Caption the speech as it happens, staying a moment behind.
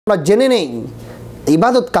আমরা জেনে নেই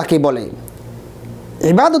ইবাদত কাকে বলে,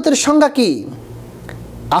 ইবাদতের সংজ্ঞা কি।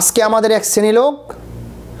 আজকে আমাদের এক শ্রেণী লোক,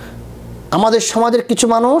 আমাদের সমাজের কিছু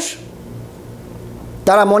মানুষ,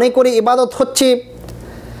 তারা মনে করে ইবাদত হচ্ছে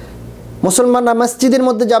মুসলমানরা মসজিদের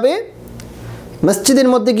মধ্যে যাবে, মসজিদের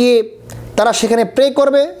মধ্যে গিয়ে তারা সেখানে প্রে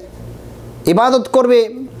করবে, ইবাদত করবে,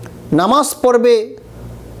 নামাজ পড়বে,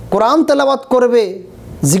 কোরআন তেলাওয়াত করবে,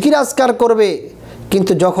 জিকির আজকার করবে।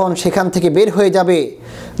 কিন্তু যখন সেখান থেকে বের হয়ে যাবে,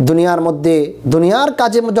 দুনিয়ার মধ্যে দুনিয়ার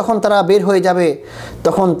কাজে যখন তারা বের হয়ে যাবে,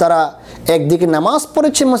 তখন তারা একদিকে নামাজ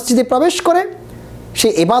পড়েছে, মসজিদে প্রবেশ করে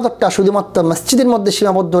সেই ইবাদতটা শুধুমাত্র মসজিদের মধ্যে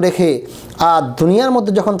সীমাবদ্ধ রেখে, আর দুনিয়ার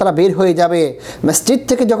মধ্যে যখন তারা বের হয়ে যাবে, মসজিদ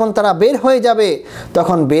থেকে যখন তারা বের হয়ে যাবে,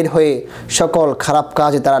 তখন বের হয়ে সকল খারাপ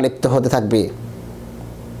কাজে তারা লিপ্ত হতে থাকবে।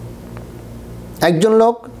 একজন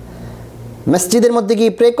লোক মসজিদের মধ্যে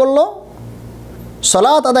গিয়ে প্রে করলো,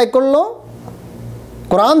 সালাত আদায় করলো,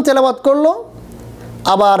 কোরআন তেলাওয়াত করলো,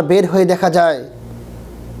 আবার বের হয়ে দেখা যায়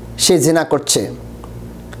সে জিনা করছে,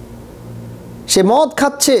 সে মদ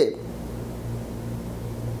খাচ্ছে,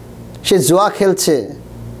 সে জুয়া খেলছে,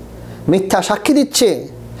 মিথ্যা সাক্ষী দিচ্ছে,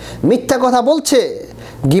 মিথ্যা কথা বলছে,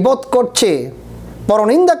 গীবত করছে,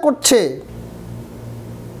 পরনিন্দা করছে।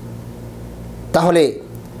 তাহলে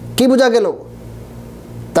কি বোঝা গেল?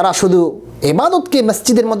 তারা শুধু ইবাদতকে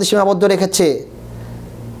মসজিদের মধ্যে সীমাবদ্ধ রেখেছে,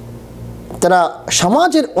 তারা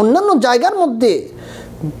সমাজের অন্যান্য জায়গার মধ্যে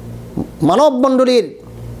মানবমণ্ডলীর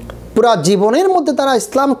পুরা জীবনের মধ্যে তারা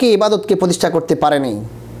ইসলামকে, ইবাদতকে প্রতিষ্ঠা করতে পারেনি।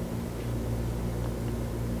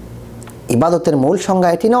 ইবাদতের মূল সংজ্ঞা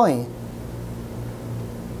এটি নয়,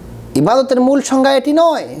 ইবাদতের মূল সংজ্ঞা এটি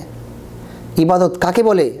নয়। ইবাদত কাকে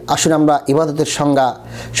বলে? আসুন আমরা ইবাদতের সংজ্ঞা,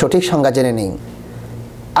 সঠিক সংজ্ঞা জেনে নিই।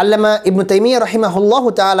 আল্লামা ইবনে তাইমিয়া রাহিমাহুল্লাহ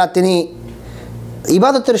তাআলা তিনি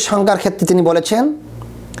ইবাদতের সংজ্ঞার ক্ষেত্রে তিনি বলেছেন,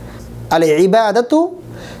 আল ইবাদাতু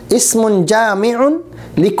ইসমুন জামিউন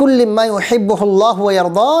লিকুল্লি মা ইউহিব্বুহুল্লাহু ওয়া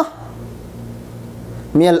ইয়ারদাহ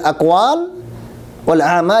মিনাল আকওয়াল ওয়াল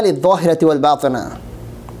আমাল আয-যাহিরাতি ওয়াল বাতিনা।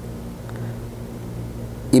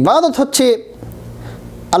 ইবাদত হচ্ছে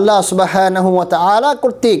আল্লাহ সুবহানাহু ওয়া তাআলা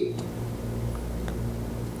কর্তৃক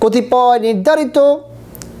কতিপয় নির্ধারিত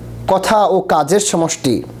কথা ও কাজের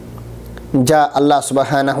সমষ্টি, যা আল্লাহ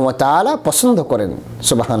সুবহানাহু ওয়া তাআলা পছন্দ করেন।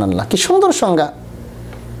 সুবহানাল্লাহ, কি সুন্দর সংজ্ঞা!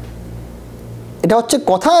 এটা হচ্ছে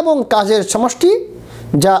কথা এবং কাজের সমষ্টি,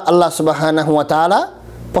 যা আল্লাহ সুবহানাহু ওয়া তাআলা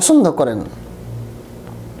পছন্দ করেন।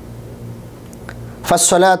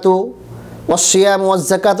 ফাস-সালাতু ওয়াস-সিয়ামু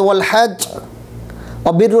ওয়াজ-যাকাতু ওয়াল-হজ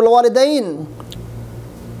ওয়া বিররুল ওয়ালিদাইন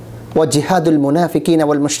ওয়া জিহাদুল মুনাফিকিন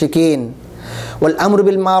ওয়াল মুশরিকিন ওয়াল আমরু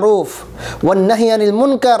বিল মারুফ ওয়ান নাহyi আনিল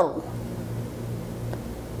মুনকার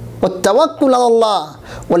ওয়াত তাওয়াক্কুল আলাল্লাহ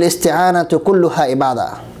ওয়াল ইস্তিআনাতু কুল্লুহা ইবাদা।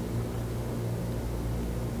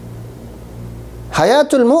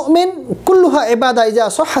 হায়াতুল মুমিন কুল্লুহা ইবাদা ইজা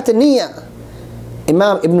সাহহাত নিয়া।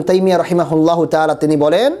 ইমাম ইবনে তাইমিয়া রাহিমাহুল্লাহু তাআলা তিনি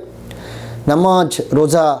বলেন, নামাজ,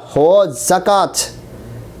 রোজা, হজ, যাকাত,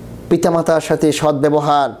 পিতামাতার সাথে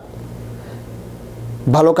সদ্ব্যবহার,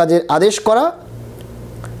 ভালো কাজের আদেশ করা,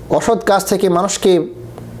 অসৎ কাজ থেকে মানুষকে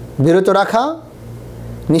বিরত রাখা,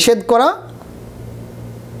 নিষেধ করা,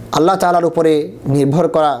 আল্লাহ তাআলার উপরে নির্ভর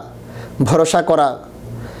করা, ভরসা করা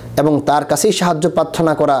এবং তার কাছেই সাহায্য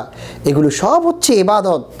প্রার্থনা করা, এগুলো সব হচ্ছে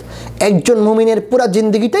ইবাদত। একজন মুমিনের পুরা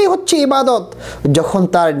জিন্দগিটাই হচ্ছে ইবাদত, যখন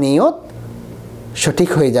তার নিয়ত সঠিক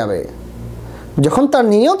হয়ে যাবে। যখন তার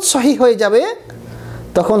নিয়ত সহি হয়ে যাবে,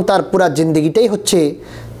 তখন তার পুরা জিন্দগিটাই হচ্ছে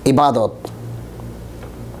ইবাদত।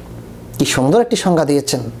 কি সুন্দর একটি সংজ্ঞা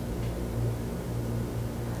দিয়েছেন!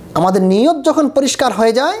 আমাদের নিয়ত যখন পরিষ্কার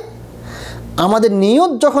হয়ে যায়, আমাদের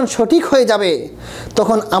নিয়ত যখন সঠিক হয়ে যাবে,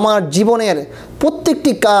 তখন আমার জীবনের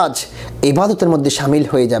প্রত্যেকটি কাজ ইবাদতের মধ্যে শামিল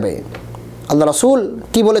হয়ে যাবে। আল্লাহ রাসূল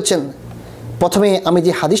কি বলেছেন? প্রথমে আমি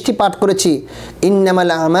যে হাদিসটি পাঠ করেছি,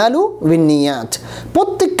 ইন্নামাল আমালু বিন্নিয়াত,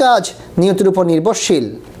 প্রত্যেক কাজ নিয়তের উপর নির্ভরশীল,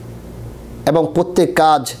 এবং প্রত্যেক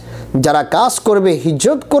কাজ যারা কাজ করবে,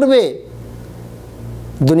 হিজরত করবে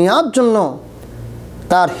দুনিয়ার জন্য,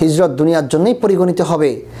 তার হিজরত দুনিয়ার জন্যই পরিগণিত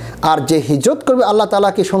হবে। আর যে হিজরত করবে আল্লাহ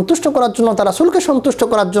তাআলাকে সন্তুষ্ট করার জন্য, তার রাসূলকে সন্তুষ্ট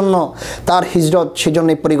করার জন্য, তার হিজরত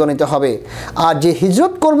সেজন্যই পরিগণিত হবে। আর যে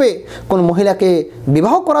হিজরত করবে কোন মহিলাকে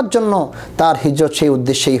বিবাহ করার জন্য, তার হিজরত সেই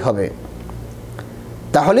উদ্দেশ্যেই হবে।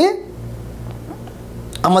 তাহলে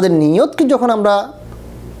আমাদের নিয়তকে যখন আমরা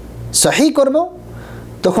সহি করব,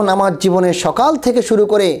 তখন আমার জীবনে সকাল থেকে শুরু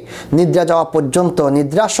করে নিদ্রা যাওয়া পর্যন্ত,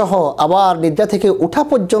 নিদ্রাসহ আবার নিদ্রা থেকে ওঠা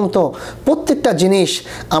পর্যন্ত প্রত্যেকটা জিনিস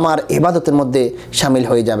আমার ইবাদতের মধ্যে শামিল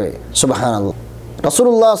হয়ে যাবে। সুবহানাল্লাহ।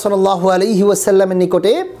 রাসূলুল্লাহ সাল্লাল্লাহু আলাইহি ওয়াসাল্লামের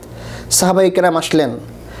নিকটে সাহাবায়ে কেরাম আসলেন,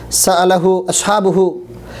 সাআলাহু আসহাবুহু,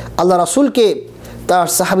 আল্লাহ রাসূলকে তার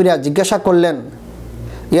সাহাবীরা জিজ্ঞাসা করলেন,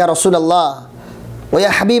 ইয়া রাসূলুল্লাহ,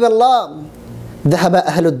 ওয়া হাবিবাল্লাহ যাহাবা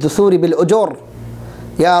আহলুদ দুসুরি বিল উজুর,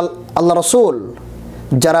 ইয়া আল্লাহ রাসূল,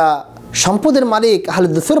 যারা সম্পদের মালিক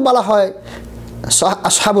আহলুদ দুসুর বলা হয়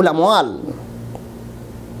আসহাবুল আমওয়াল,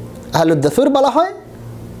 আহলুদ দুসুর বলা হয়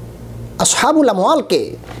আসহাবুল আমওয়ালকে,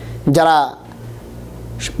 যারা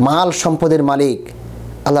মাল সম্পদের মালিক।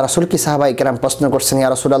 আল্লাহ রাসূলকে সাহাবায়ে কেরাম প্রশ্ন করছেন, ইয়া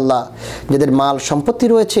রাসূলুল্লাহ, যাদের মাল সম্পত্তি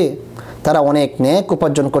রয়েছে তারা অনেক নেক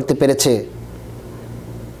উপার্জন করতে পেরেছে,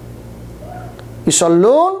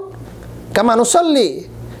 ইউসাল্লুন কামা নুসাল্লি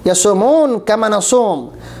ইয়াসুমুন কামা নাসুম,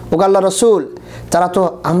 ও আল্লাহ রাসূল, তারা তো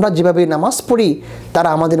আমরা যেভাবে নামাজ পড়ি তারা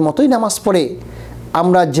আমাদের মতোই নামাজ পড়ে,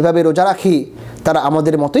 আমরা যেভাবে রোজা রাখি তারা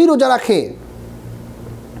আমাদের মতোই রোজা রাখে,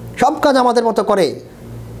 সব কাজ আমাদের মতো করে।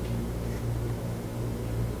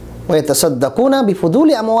 ওয়াতাসাদ্দাকুনা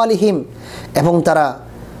বিফুদুলি আমওয়ালিহিম, এবং তারা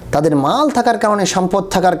তাদের মাল থাকার কারণে, সম্পদ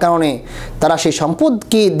থাকার কারণে তারা সেই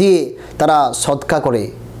সম্পদকে দিয়ে তারা সদকা করে,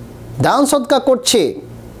 দান সদকা করছে।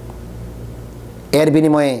 এর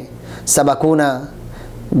বিনিময়ে সাবাকুনা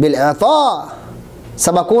বিল আতা,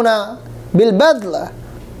 সাবাকুনা বিল বাদল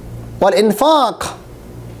ওয়াল ইনফাক,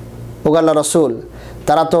 ও আল্লাহ রাসূল,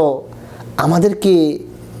 তারা তো আমাদেরকে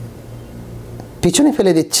পিছনে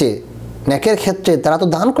ফেলে দিচ্ছে নেকের ক্ষেত্রে, তারা তো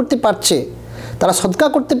দান করতে পারছে, তারা সদকা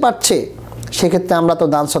করতে পারছে, সেক্ষেত্রে আমরা তো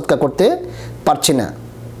দান সদকা করতে পারছি না।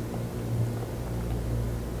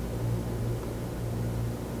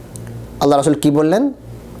 আল্লাহ রাসূল কি বললেন?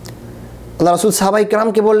 আল্লাহ রাসূল সাহাবায়ে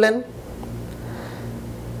কেরামকে বললেন,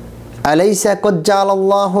 আলাইসা ক্বাদ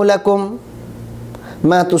জাআলাল্লাহু লাকুম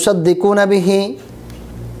মা তুসাদ্দিকুনা বিহি,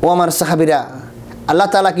 ও আমার সাহাবীরা, আল্লাহ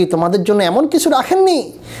তাআলা কি তোমাদের জন্য এমন কিছু রাখেননি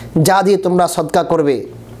যা দিয়ে তোমরা সদকা করবে?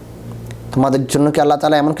 তোমাদের জন্য কি আল্লাহ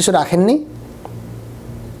তাআলা এমন কিছু রাখেননি?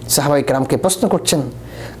 সাহাবায়ে কেরামকে প্রশ্ন করছেন,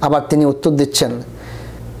 আবার তিনি উত্তর দিচ্ছেন,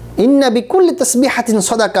 ইন্না বিকুল্লি তাসবিহাতিন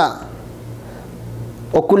সাদাকা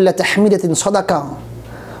ওয়া কুল্লা তাহমিদাতিন সাদাকা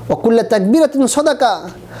ওয়া কুল্লা তাকবীরাতিন সাদাকা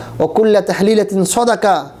ওয়া কুল্লা তাহলিলাতিন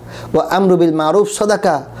সাদাকা ওয়া আমরু বিল মারুফ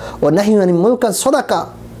সাদাকা ওয়া নাহয়ু আনিল মুনকার সাদাকা।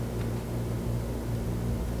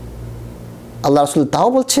 আল্লাহ রাসূল তাও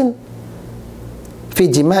বলছেন, ফি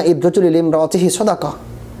জিমা'i রাজুলি লিমরাতিহি সাদাকা।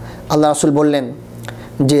 আল্লাহ রাসূল বললেন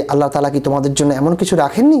যে আল্লাহ তাআলা কি তোমাদের জন্য এমন কিছু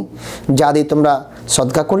রাখেননি যা দিয়ে তোমরা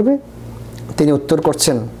সদকা করবে? তিনি উত্তর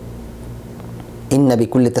করছেন, ইন্না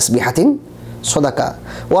বিকুল্লি তাসবিহাতিন সাদাকা।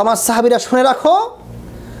 ও আমার সাহাবীরা, শুনে রাখো,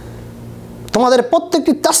 তোমাদের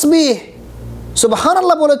প্রত্যেকটি তাসবিহ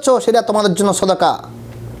সুবহানাল্লাহ বলেছো, সেটা তোমাদের জন্য সাদাকা।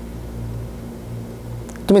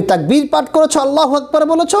 তুমি তাকবীর পাঠ করেছো, আল্লাহু আকবার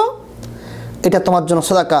বলেছো, এটা তোমার জন্য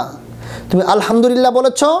সাদাকা। তুমি আলহামদুলিল্লাহ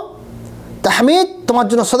বলেছো, তাহমিদ তোমার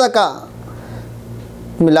জন্য সাদাকা।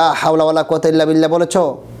 তুমি লা হাওলা ওয়ালা কুওয়াতা ইল্লা বিল্লাহ বলেছো।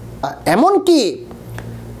 এমনকি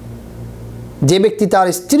যে ব্যক্তি তার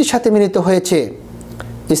স্ত্রীর সাথে মিলিত হয়েছে,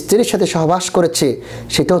 স্ত্রীর সাথে সহবাস করেছে,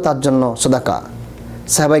 সেটাও তার জন্য সাদাকা।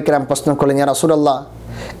 সাহাবায়ে কেরাম প্রশ্ন করলেন, ইয়া রাসূলুল্লাহ,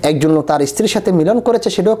 একজন লোক তার স্ত্রীর সাথে মিলন করেছে,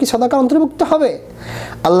 সেটাও কি সাদাকার অন্তর্ভুক্ত হবে?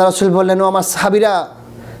 আল্লাহ রাসূল বললেন, ও আমার সাহাবীরা,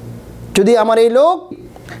 যদি আমার এই লোক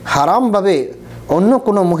হারামভাবে অন্য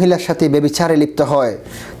কোনো মহিলার সাথে ব্যভিচারে লিপ্ত হয়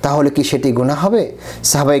তাহলে কি সেটি গুনাহ হবে?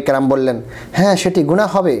 সাহাবায়ে কেরাম বললেন, হ্যাঁ, সেটি গুনাহ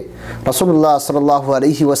হবে। রাসূলুল্লাহ সাল্লাল্লাহু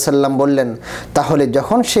আলাইহি ওয়াসাল্লাম বললেন, তাহলে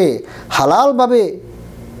যখন সে হালালভাবে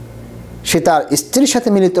সে তার স্ত্রীর সাথে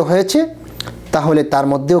মিলিত হয়েছে, তাহলে তার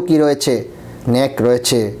মধ্যেও কি রয়েছে? নেক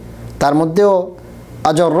রয়েছে, তার মধ্যেও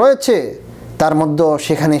আজর রয়েছে, তার মধ্যেও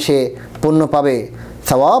সেখানে সে পুণ্য পাবে,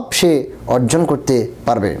 সওয়াব সে অর্জন করতে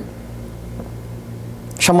পারবে।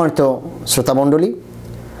 সম্মানিত শ্রোতামণ্ডলী,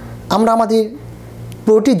 আমরা আমাদের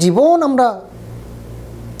পুরোটি জীবন আমরা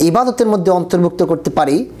ইবাদতের মধ্যে অন্তর্ভুক্ত করতে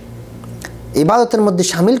পারি, ইবাদতের মধ্যে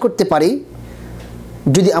শামিল করতে পারি,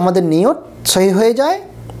 যদি আমাদের নিয়ত সহি হয়ে যায়,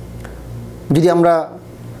 যদি আমরা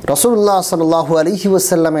রাসূলুল্লাহ সাল্লাল্লাহু আলাইহি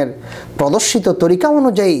ওয়াসাল্লামের প্রদর্শিত তরিকা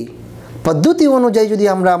অনুযায়ী, পদ্ধতি অনুযায়ী যদি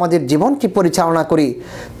আমরা আমাদের জীবনকে পরিচালনা করি,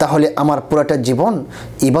 তাহলে আমার পুরোটা জীবন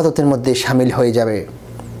ইবাদতের মধ্যে শামিল হয়ে যাবে।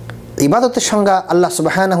 ইবাদতের সংজ্ঞা আল্লাহ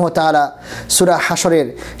সুবহানাহু ওয়া তাআলা সূরা হাশরের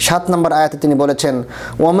 7 নম্বর আয়াতে তিনি বলেছেন,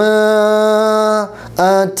 ওয়ামা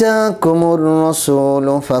আতাকুমুর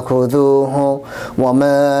রাসূলু ফাখুযুহু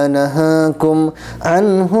ওয়ামা নাহাকুম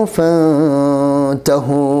আনহু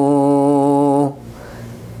ফান্তাহু।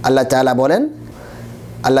 আল্লাহ তাআলা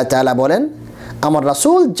বলেন, আমার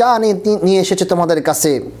রাসূল যা নিয়ে এসেছে তোমাদের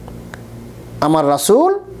কাছে, আমার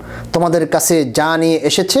রাসূল তোমাদের কাছে যা নিয়ে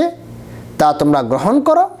এসেছে তা তোমরা গ্রহণ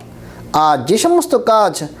করো, আর যে সমস্ত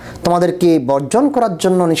কাজ তোমাদেরকে বর্জন করার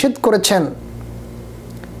জন্য নিষেধ করেছেন,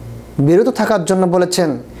 বিরত থাকার জন্য বলেছেন,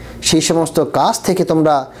 সেই সমস্ত কাজ থেকে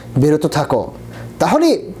তোমরা বিরত থাকো। তাহলে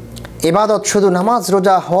ইবাদত শুধু নামাজ,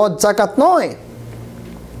 রোজা, হজ, যাকাত নয়।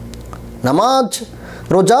 নামাজ,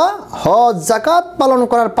 রোজা, হজ, যাকাত পালন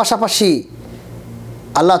করার পাশাপাশি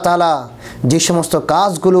আল্লাহ তাআলা যে সমস্ত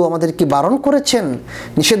কাজগুলো আমাদেরকে বারণ করেছেন,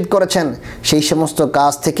 নিষেধ করেছেন, সেই সমস্ত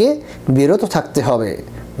কাজ থেকে বিরত থাকতে হবে।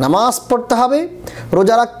 নামাজ পড়তে হবে,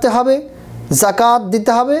 রোজা রাখতে হবে, যাকাত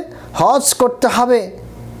দিতে হবে, হজ করতে হবে।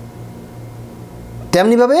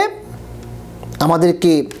 তেমনিভাবে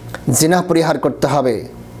আমাদেরকে জিনা পরিহার করতে হবে,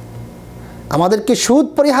 আমাদেরকে সুদ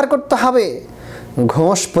পরিহার করতে হবে,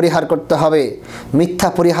 ঘুষ পরিহার করতে হবে, মিথ্যা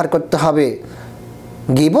পরিহার করতে হবে,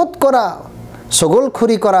 গীবত করা,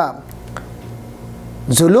 ছগলখড়ি করা,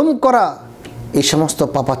 জুলুম করা, এই সমস্ত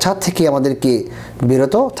পাপাচার থেকে আমাদেরকে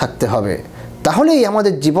বিরত থাকতে হবে। তাহলেই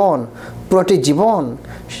আমাদের জীবন, পুরোটি জীবন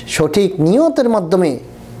সঠিক নিয়তের মাধ্যমে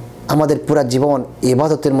আমাদের পুরা জীবন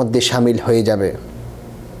ইবাদতের মধ্যে শামিল হয়ে যাবে।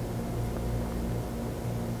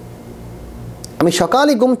 আমি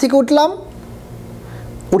সকালে ঘুম থেকে উঠলাম,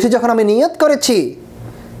 উঠে যখন আমি নিয়ত করেছি,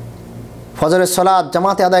 ফজরের সালাত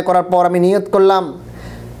জামাতে আদায় করার পর আমি নিয়ত করলাম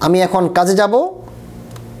আমি এখন কাজে যাব,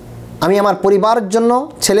 আমি আমার পরিবারের জন্য,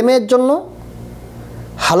 ছেলে মেয়ের জন্য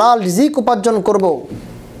হালাল রিজিক উপার্জন করব।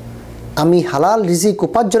 আমি হালাল রিজিক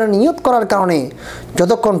উপার্জনের নিয়ত করার কারণে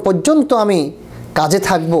যতক্ষণ পর্যন্ত আমি কাজে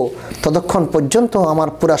থাকব, ততক্ষণ পর্যন্ত আমার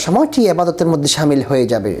পুরা সময়টি ইবাদতের মধ্যে শামিল হয়ে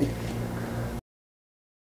যাবে।